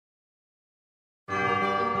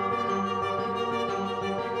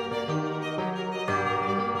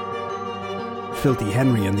Filthy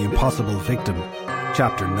Henry and the Impossible Victim,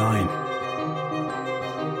 Chapter 9.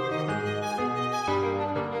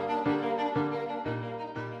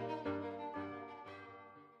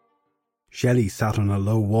 Shelley sat on a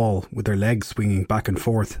low wall with her legs swinging back and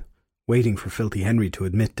forth, waiting for Filthy Henry to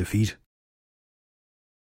admit defeat.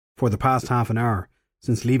 For the past half an hour,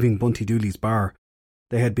 since leaving Bunty Dooley's bar,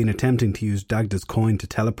 they had been attempting to use Dagda's coin to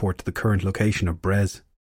teleport to the current location of Brez.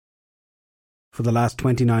 For the last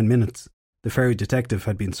 29 minutes, the fairy detective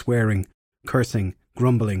had been swearing, cursing,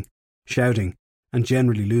 grumbling, shouting, and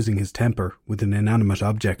generally losing his temper with an inanimate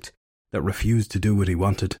object that refused to do what he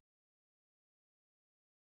wanted.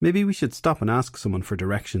 "Maybe we should stop and ask someone for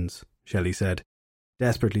directions," Shelley said,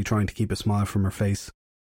 desperately trying to keep a smile from her face.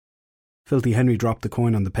 Filthy Henry dropped the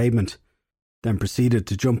coin on the pavement, then proceeded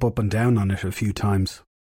to jump up and down on it a few times.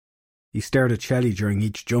 He stared at Shelley during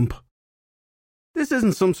each jump. "This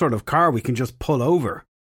isn't some sort of car we can just pull over,"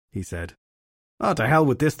 he said. "Oh, to hell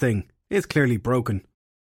with this thing. It's clearly broken."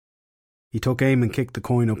 He took aim and kicked the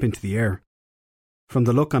coin up into the air. From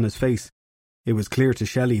the look on his face, it was clear to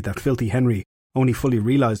Shelley that Filthy Henry only fully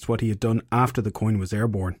realised what he had done after the coin was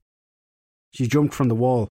airborne. She jumped from the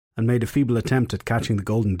wall and made a feeble attempt at catching the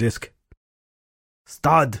golden disc.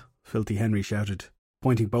 "Stod!" Filthy Henry shouted,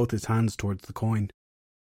 pointing both his hands towards the coin.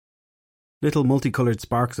 Little multicoloured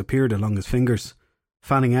sparks appeared along his fingers,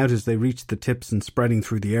 fanning out as they reached the tips and spreading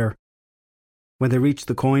through the air. When they reached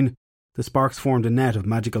the coin, the sparks formed a net of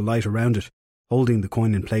magical light around it, holding the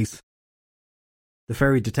coin in place. The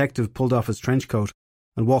fairy detective pulled off his trench coat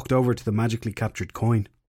and walked over to the magically captured coin.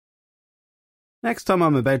 "Next time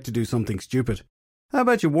I'm about to do something stupid, how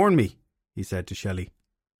about you warn me?" he said to Shelley.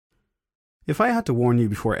 "If I had to warn you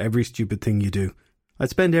before every stupid thing you do, I'd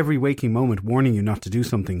spend every waking moment warning you not to do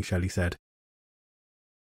something," Shelley said.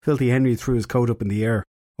 Filthy Henry threw his coat up in the air,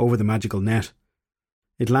 over the magical net.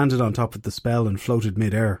 It landed on top of the spell and floated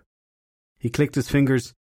mid-air. He clicked his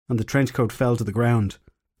fingers, and the trench coat fell to the ground,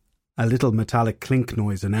 a little metallic clink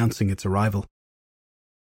noise announcing its arrival.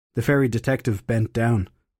 The fairy detective bent down,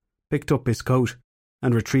 picked up his coat,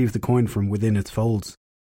 and retrieved the coin from within its folds.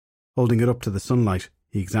 Holding it up to the sunlight,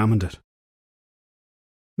 he examined it.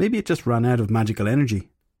 "Maybe it just ran out of magical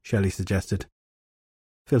energy," Shelley suggested.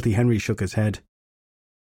 Filthy Henry shook his head.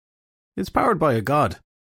 "It's powered by a god.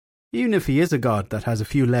 Even if he is a god that has a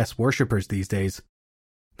few less worshippers these days.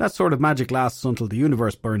 That sort of magic lasts until the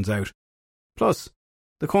universe burns out. Plus,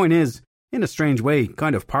 the coin is, in a strange way,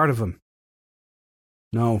 kind of part of him."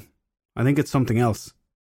 "No, I think it's something else."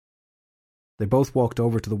 They both walked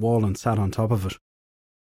over to the wall and sat on top of it.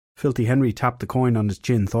 Filthy Henry tapped the coin on his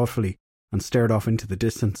chin thoughtfully and stared off into the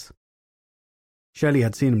distance. Shelley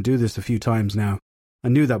had seen him do this a few times now,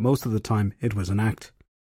 and knew that most of the time it was an act.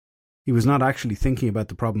 He was not actually thinking about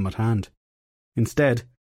the problem at hand. Instead,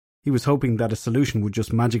 he was hoping that a solution would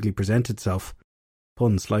just magically present itself,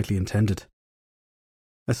 pun slightly intended.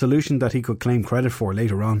 A solution that he could claim credit for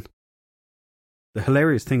later on. The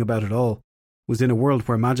hilarious thing about it all was in a world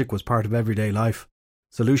where magic was part of everyday life,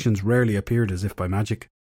 solutions rarely appeared as if by magic.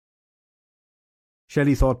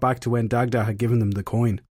 Shelley thought back to when Dagda had given them the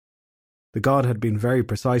coin. The god had been very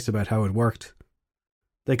precise about how it worked.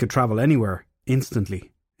 They could travel anywhere, instantly,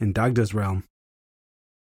 in Dagda's realm.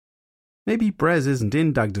 "Maybe Brez isn't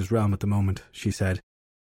in Dagda's realm at the moment," she said.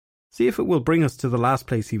 "See if it will bring us to the last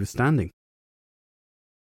place he was standing."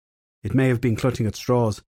 It may have been clutching at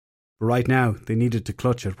straws, but right now they needed to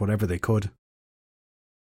clutch at whatever they could.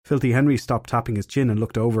 Filthy Henry stopped tapping his chin and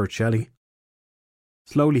looked over at Shelley.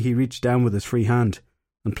 Slowly he reached down with his free hand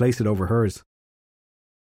and placed it over hers.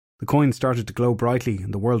 The coin started to glow brightly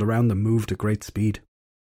and the world around them moved at great speed.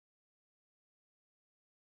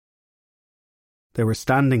 They were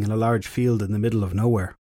standing in a large field in the middle of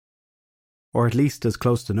nowhere. Or at least as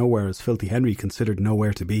close to nowhere as Filthy Henry considered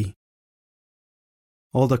nowhere to be.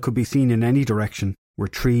 All that could be seen in any direction were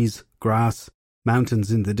trees, grass,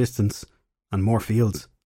 mountains in the distance, and more fields.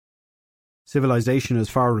 Civilization as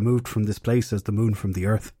far removed from this place as the moon from the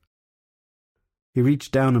earth. He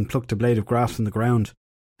reached down and plucked a blade of grass from the ground,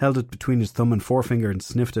 held it between his thumb and forefinger and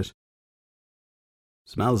sniffed it.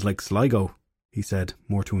 "Smells like Sligo," he said,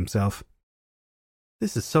 more to himself.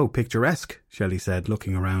 "This is so picturesque," Shelley said,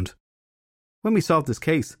 looking around. "When we solve this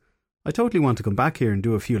case, I totally want to come back here and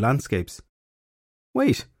do a few landscapes.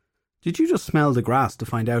 Wait, did you just smell the grass to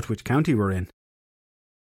find out which county we're in?"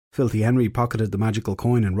 Filthy Henry pocketed the magical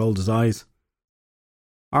coin and rolled his eyes.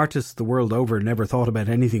 Artists the world over never thought about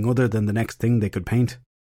anything other than the next thing they could paint.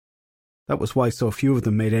 That was why so few of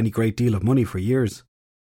them made any great deal of money for years.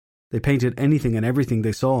 They painted anything and everything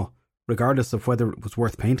they saw, regardless of whether it was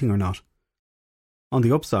worth painting or not. On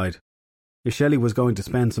the upside, if Shelley was going to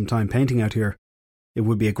spend some time painting out here, It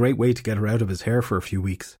would be a great way to get her out of his hair for a few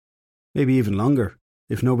weeks. Maybe even longer,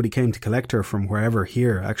 if nobody came to collect her from wherever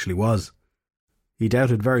here actually was. He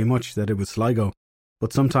doubted very much that it was Sligo,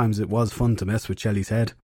 but sometimes it was fun to mess with Shelley's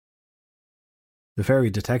head. The fairy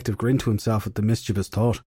detective grinned to himself at the mischievous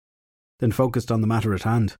thought, then focused on the matter at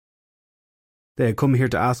hand. They had come here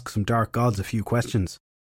to ask some dark gods a few questions.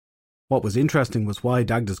 What was interesting was why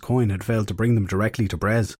Dagda's coin had failed to bring them directly to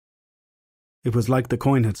Brez. It was like the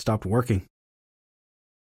coin had stopped working.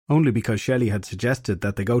 Only because Shelley had suggested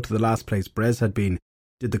that they go to the last place Brez had been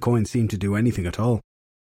did the coin seem to do anything at all.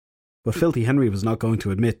 But Filthy Henry was not going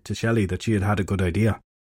to admit to Shelley that she had had a good idea.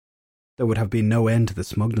 There would have been no end to the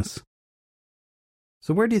smugness.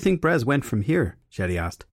 "So where do you think Brez went from here?" Shelley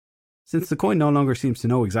asked, "since the coin no longer seems to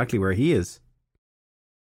know exactly where he is."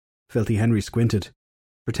 Filthy Henry squinted,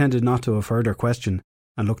 pretended not to have heard her question,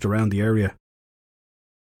 and looked around the area.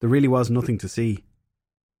 There really was nothing to see.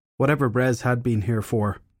 Whatever Brez had been here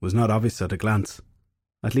for was not obvious at a glance,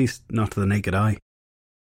 at least not to the naked eye.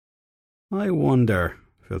 "I wonder,"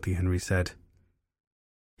 Filthy Henry said.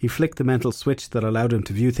 He flicked the mental switch that allowed him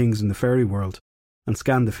to view things in the fairy world and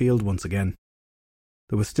scanned the field once again.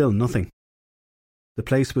 There was still nothing. The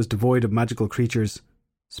place was devoid of magical creatures,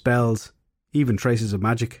 spells, even traces of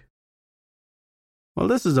magic. "Well,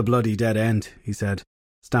 this is a bloody dead end," he said,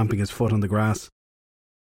 stamping his foot on the grass.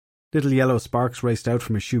 Little yellow sparks raced out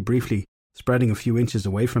from his shoe briefly, spreading a few inches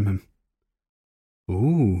away from him.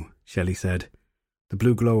 "Ooh," Shelley said, the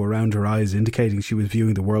blue glow around her eyes indicating she was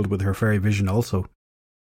viewing the world with her fairy vision also.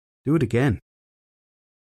 "Do it again."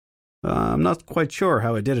 "I'm not quite sure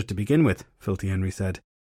how I did it to begin with," Filthy Henry said,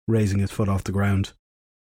 raising his foot off the ground.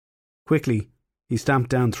 Quickly, he stamped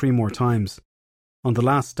down 3 more times. On the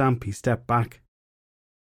last stamp, he stepped back.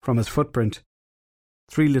 From his footprint,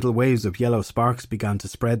 3 little waves of yellow sparks began to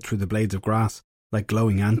spread through the blades of grass like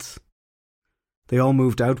glowing ants. They all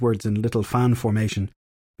moved outwards in little fan formation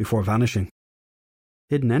before vanishing.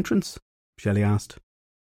 "Hidden entrance?" Shelley asked.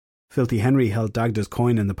 Filthy Henry held Dagda's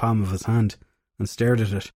coin in the palm of his hand and stared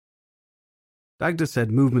at it. "Dagda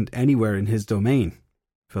said movement anywhere in his domain,"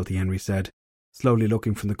 Filthy Henry said, slowly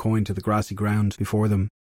looking from the coin to the grassy ground before them.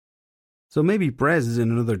 "So maybe Brez is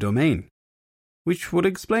in another domain, which would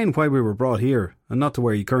explain why we were brought here and not to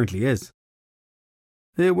where he currently is.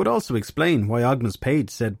 It would also explain why Ogma's page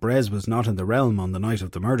said Brez was not in the realm on the night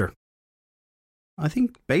of the murder." "I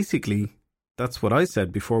think basically that's what I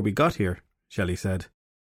said before we got here," Shelley said.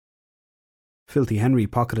 Filthy Henry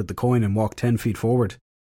pocketed the coin and walked 10 feet forward,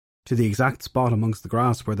 to the exact spot amongst the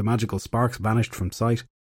grass where the magical sparks vanished from sight.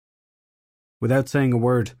 Without saying a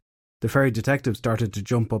word, the fairy detective started to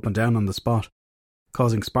jump up and down on the spot,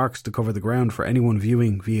 causing sparks to cover the ground for anyone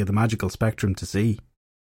viewing via the magical spectrum to see.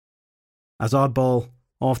 As oddball,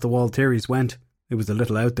 off-the-wall theories went, it was a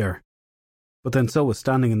little out there, but then so was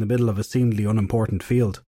standing in the middle of a seemingly unimportant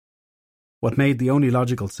field. What made the only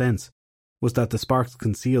logical sense was that the sparks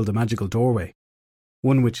concealed a magical doorway,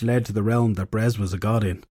 one which led to the realm that Brez was a god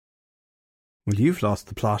in. "Well, you've lost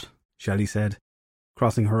the plot," Shelley said,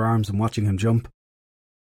 crossing her arms and watching him jump.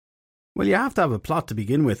 "Well, you have to have a plot to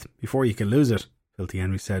begin with before you can lose it," Filthy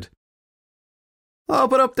Henry said. "Oh,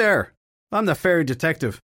 but up there! I'm the fairy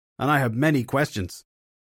detective, and I have many questions."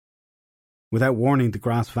 Without warning, the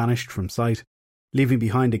grass vanished from sight, leaving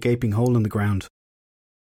behind a gaping hole in the ground.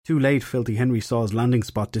 Too late, Filthy Henry saw his landing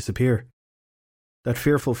spot disappear. That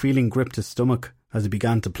fearful feeling gripped his stomach as he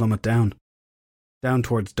began to plummet down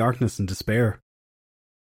towards darkness and despair.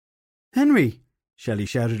 "Henry!" Shelley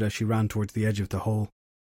shouted as she ran towards the edge of the hole.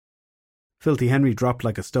 Filthy Henry dropped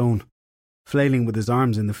like a stone, flailing with his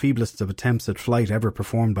arms in the feeblest of attempts at flight ever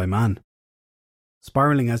performed by man.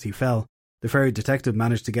 Spiralling as he fell, the fairy detective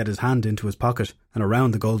managed to get his hand into his pocket and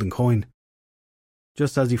around the golden coin.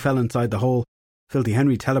 Just as he fell inside the hole, Filthy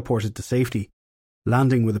Henry teleported to safety,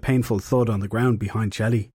 landing with a painful thud on the ground behind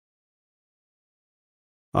Shelley.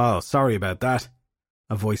 "Oh, sorry about that,"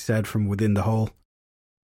 a voice said from within the hole.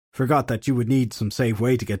 "Forgot that you would need some safe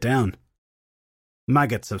way to get down.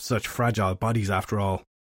 Maggots have such fragile bodies after all.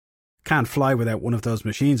 Can't fly without one of those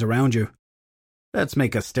machines around you. Let's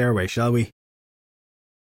make a stairway, shall we?"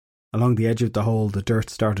 Along the edge of the hole, the dirt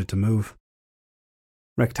started to move.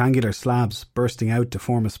 Rectangular slabs bursting out to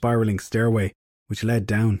form a spiralling stairway which led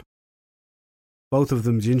down. Both of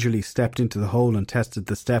them gingerly stepped into the hole and tested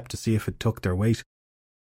the step to see if it took their weight.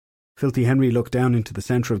 Filthy Henry looked down into the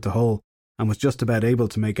centre of the hole and was just about able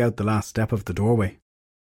to make out the last step of the doorway.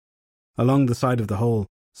 Along the side of the hole,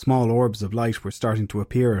 small orbs of light were starting to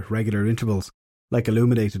appear at regular intervals, like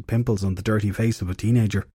illuminated pimples on the dirty face of a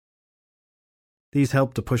teenager. These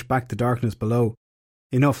helped to push back the darkness below,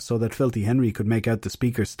 enough so that Filthy Henry could make out the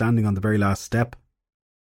speakers standing on the very last step,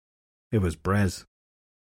 It was Brez.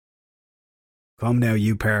 "Come now,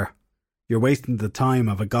 you pair. You're wasting the time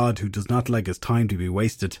of a god who does not like his time to be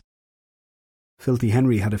wasted." Filthy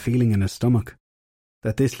Henry had a feeling in his stomach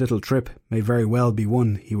that this little trip may very well be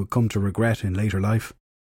one he would come to regret in later life.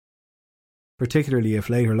 Particularly if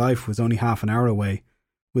later life was only half an hour away,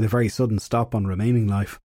 with a very sudden stop on remaining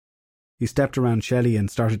life. He stepped around Shelley and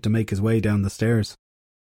started to make his way down the stairs.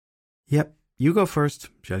 "Yep, you go first,"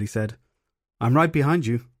 Shelley said. "I'm right behind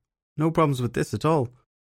you. No problems with this at all."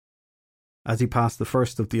 As he passed the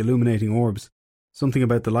first of the illuminating orbs, something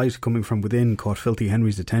about the light coming from within caught Filthy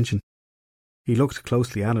Henry's attention. He looked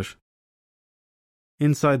closely at it.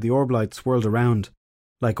 Inside, the orb light swirled around,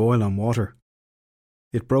 like oil on water.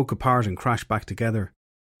 It broke apart and crashed back together,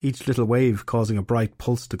 each little wave causing a bright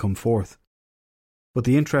pulse to come forth. But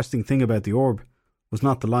the interesting thing about the orb was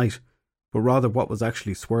not the light, but rather what was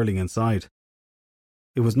actually swirling inside.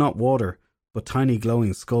 It was not water, but tiny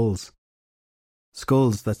glowing skulls.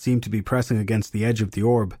 Skulls that seemed to be pressing against the edge of the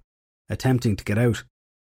orb, attempting to get out,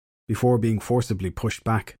 before being forcibly pushed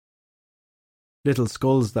back. Little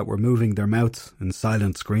skulls that were moving their mouths in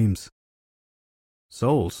silent screams.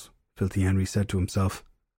 "Souls," Filthy Henry said to himself.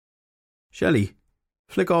 "Shelley,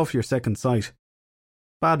 flick off your second sight.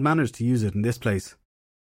 Bad manners to use it in this place."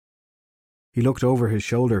 He looked over his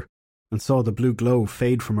shoulder and saw the blue glow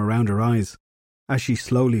fade from around her eyes as she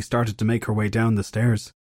slowly started to make her way down the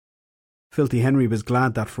stairs. Filthy Henry was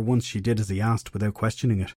glad that for once she did as he asked without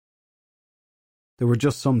questioning it. There were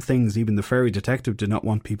just some things even the fairy detective did not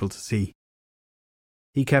want people to see.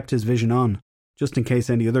 He kept his vision on, just in case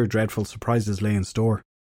any other dreadful surprises lay in store.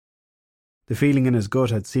 The feeling in his gut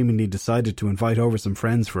had seemingly decided to invite over some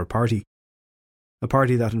friends for a party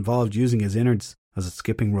that involved using his innards as a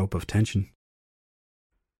skipping rope of tension.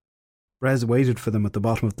 Brez waited for them at the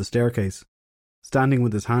bottom of the staircase, standing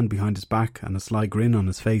with his hand behind his back and a sly grin on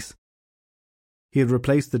his face. He had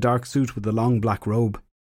replaced the dark suit with a long black robe.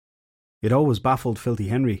 It always baffled Filthy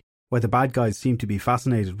Henry why the bad guys seemed to be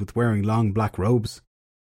fascinated with wearing long black robes,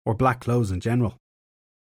 or black clothes in general.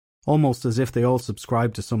 Almost as if they all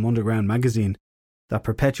subscribed to some underground magazine that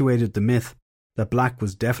perpetuated the myth that black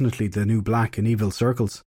was definitely the new black in evil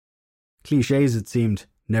circles. Clichés, it seemed,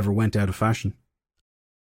 never went out of fashion.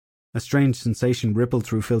 A strange sensation rippled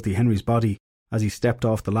through Filthy Henry's body as he stepped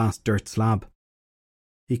off the last dirt slab.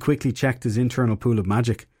 He quickly checked his internal pool of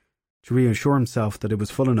magic to reassure himself that it was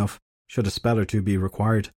full enough should a spell or two be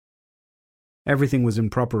required. Everything was in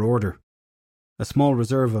proper order. A small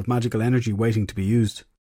reserve of magical energy waiting to be used.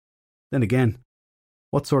 Then again,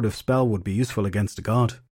 what sort of spell would be useful against a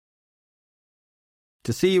god?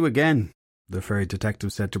 "To see you again," the fairy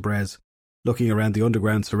detective said to Brez, looking around the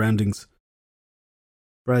underground surroundings.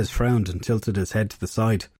 Brez frowned and tilted his head to the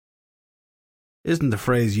side. "Isn't the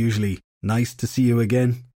phrase usually, 'nice to see you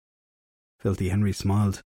again'?" Filthy Henry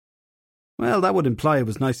smiled. "Well, that would imply it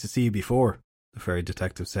was nice to see you before," the fairy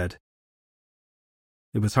detective said.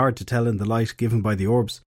 It was hard to tell in the light given by the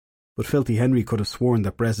orbs, but Filthy Henry could have sworn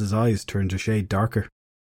that Brez's eyes turned a shade darker.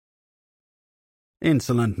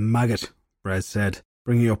 "Insolent maggot," Brez said,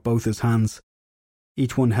 bringing up both his hands.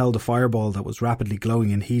 Each one held a fireball that was rapidly glowing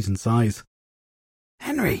in heat and size.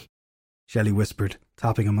 "Henry," Shelley whispered,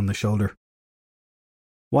 tapping him on the shoulder.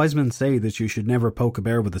 Wise men say that you should never poke a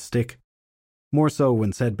bear with a stick, more so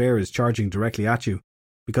when said bear is charging directly at you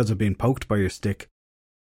because of being poked by your stick.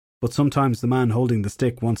 But sometimes the man holding the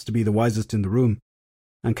stick wants to be the wisest in the room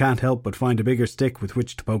and can't help but find a bigger stick with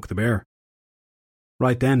which to poke the bear.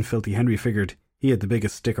 Right then, Filthy Henry figured he had the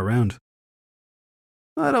biggest stick around.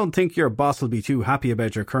 "I don't think your boss will be too happy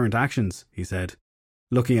about your current actions," he said,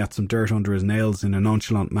 looking at some dirt under his nails in a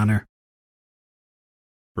nonchalant manner.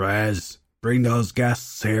 "Brez, bring those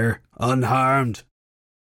guests here, unharmed."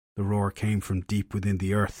 The roar came from deep within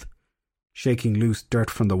the earth, shaking loose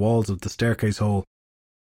dirt from the walls of the staircase hole.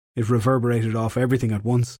 It reverberated off everything at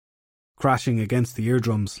once, crashing against the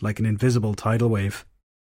eardrums like an invisible tidal wave.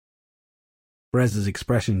 Brez's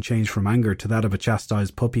expression changed from anger to that of a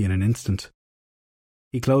chastised puppy in an instant.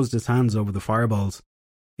 He closed his hands over the fireballs,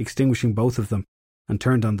 extinguishing both of them, and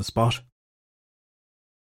turned on the spot.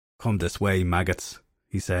 "Come this way, maggots,"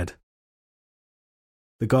 he said.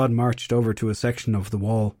 The god marched over to a section of the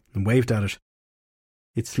wall and waved at it.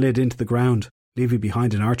 It slid into the ground, leaving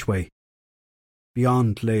behind an archway.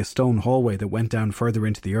 Beyond lay a stone hallway that went down further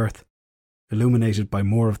into the earth, illuminated by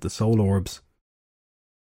more of the soul orbs.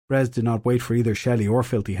 Brez did not wait for either Shelley or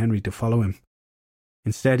Filthy Henry to follow him.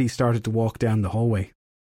 Instead, he started to walk down the hallway.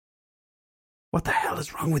 "What the hell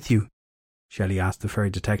is wrong with you?" Shelley asked the fairy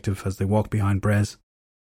detective as they walked behind Brez.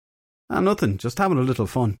 "Nothing, just having a little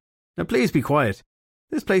fun. Now please be quiet.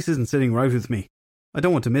 This place isn't sitting right with me." I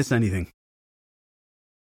don't want to miss anything.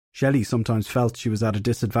 Shelley sometimes felt she was at a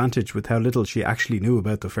disadvantage with how little she actually knew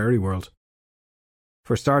about the fairy world.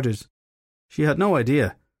 For starters, she had no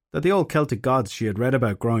idea that the old Celtic gods she had read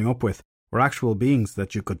about growing up with were actual beings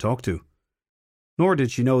that you could talk to. Nor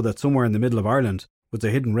did she know that somewhere in the middle of Ireland was a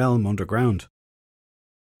hidden realm underground.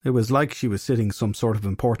 It was like she was sitting some sort of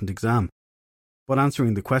important exam, but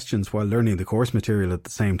answering the questions while learning the course material at the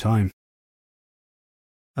same time.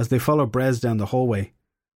 As they followed Brez down the hallway,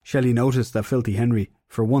 Shelley noticed that Filthy Henry,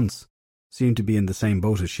 for once, seemed to be in the same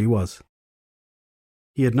boat as she was.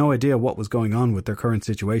 He had no idea what was going on with their current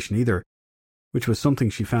situation either, which was something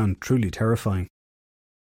she found truly terrifying.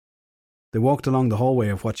 They walked along the hallway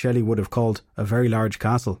of what Shelley would have called a very large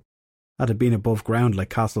castle, had it been above ground like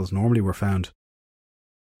castles normally were found.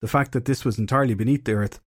 The fact that this was entirely beneath the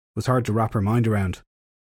earth was hard to wrap her mind around.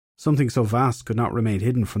 Something so vast could not remain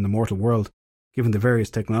hidden from the mortal world, given the various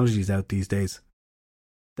technologies out these days.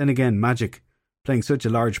 Then again, magic, playing such a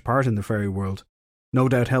large part in the fairy world, no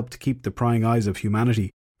doubt helped to keep the prying eyes of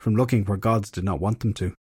humanity from looking where gods did not want them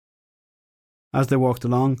to. As they walked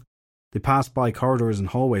along, they passed by corridors and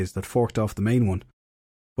hallways that forked off the main one,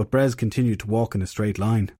 but Brez continued to walk in a straight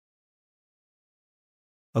line.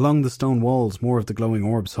 Along the stone walls, more of the glowing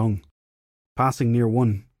orbs hung. Passing near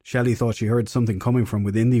one, Shelley thought she heard something coming from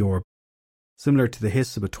within the orb, similar to the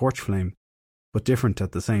hiss of a torch flame, but different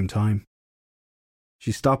at the same time.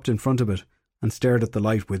 She stopped in front of it and stared at the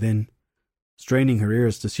light within, straining her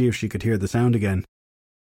ears to see if she could hear the sound again.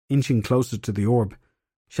 Inching closer to the orb,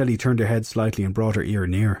 Shelley turned her head slightly and brought her ear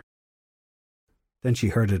near. Then she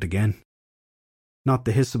heard it again. Not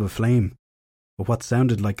the hiss of a flame, but what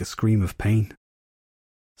sounded like a scream of pain.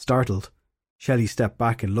 Startled, Shelley stepped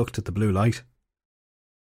back and looked at the blue light.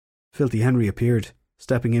 Filthy Henry appeared,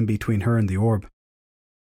 stepping in between her and the orb.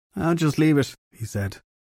 "I'll just leave it," he said.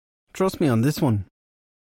 "Trust me on this one.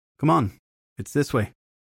 Come on, it's this way."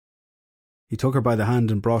 He took her by the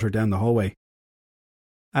hand and brought her down the hallway.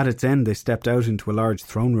 At its end they stepped out into a large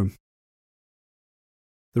throne room.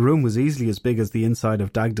 The room was easily as big as the inside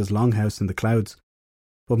of Dagda's longhouse in the clouds,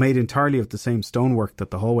 but made entirely of the same stonework that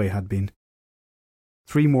the hallway had been.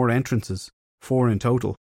 3 more entrances, 4 in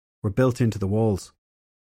total, were built into the walls.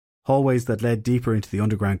 Hallways that led deeper into the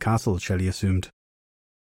underground castle, Shelley assumed.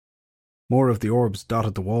 More of the orbs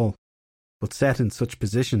dotted the wall, but set in such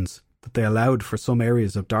positions that they allowed for some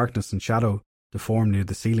areas of darkness and shadow to form near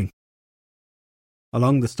the ceiling.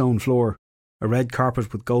 Along the stone floor, a red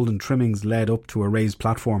carpet with golden trimmings led up to a raised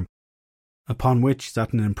platform, upon which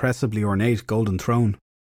sat an impressively ornate golden throne.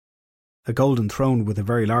 A golden throne with a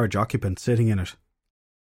very large occupant sitting in it.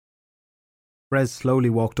 Brez slowly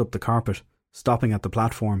walked up the carpet, stopping at the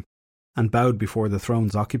platform, and bowed before the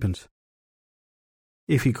throne's occupant.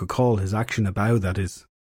 If he could call his action a bow, that is.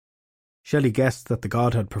 Shelley guessed that the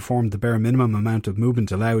god had performed the bare minimum amount of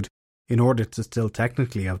movement allowed in order to still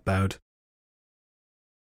technically have bowed.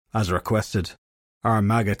 "As requested, our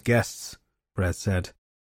maggot guests," Brez said,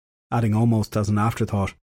 adding almost as an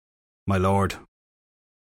afterthought, "My lord."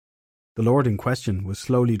 The lord in question was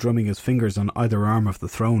slowly drumming his fingers on either arm of the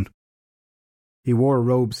throne. He wore a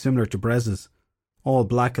robe similar to Brez's, all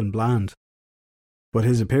black and bland, but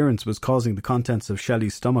his appearance was causing the contents of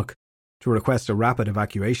Shelley's stomach to request a rapid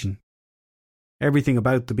evacuation. Everything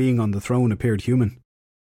about the being on the throne appeared human,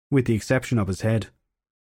 with the exception of his head.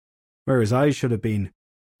 Where his eyes should have been,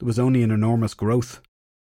 there was only an enormous growth,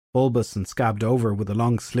 bulbous and scabbed over with a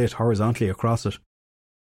long slit horizontally across it.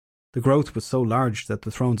 The growth was so large that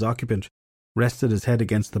the throne's occupant rested his head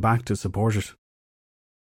against the back to support it.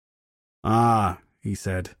 "Ah," he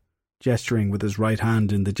said, gesturing with his right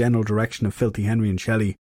hand in the general direction of Filthy Henry and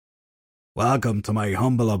Shelley. "Welcome to my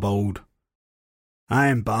humble abode.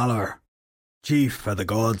 I'm Balor, chief for the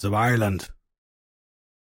gods of Ireland."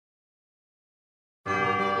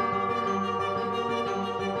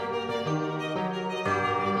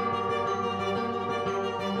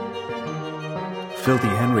 Filthy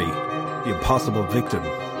Henry, The Impossible Victim,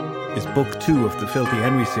 is Book 2 of the Filthy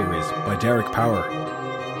Henry series by Derek Power.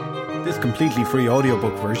 This completely free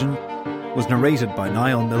audiobook version was narrated by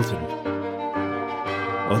Niall Milton.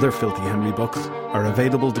 Other Filthy Henry books are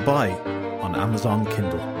available to buy on Amazon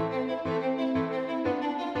Kindle.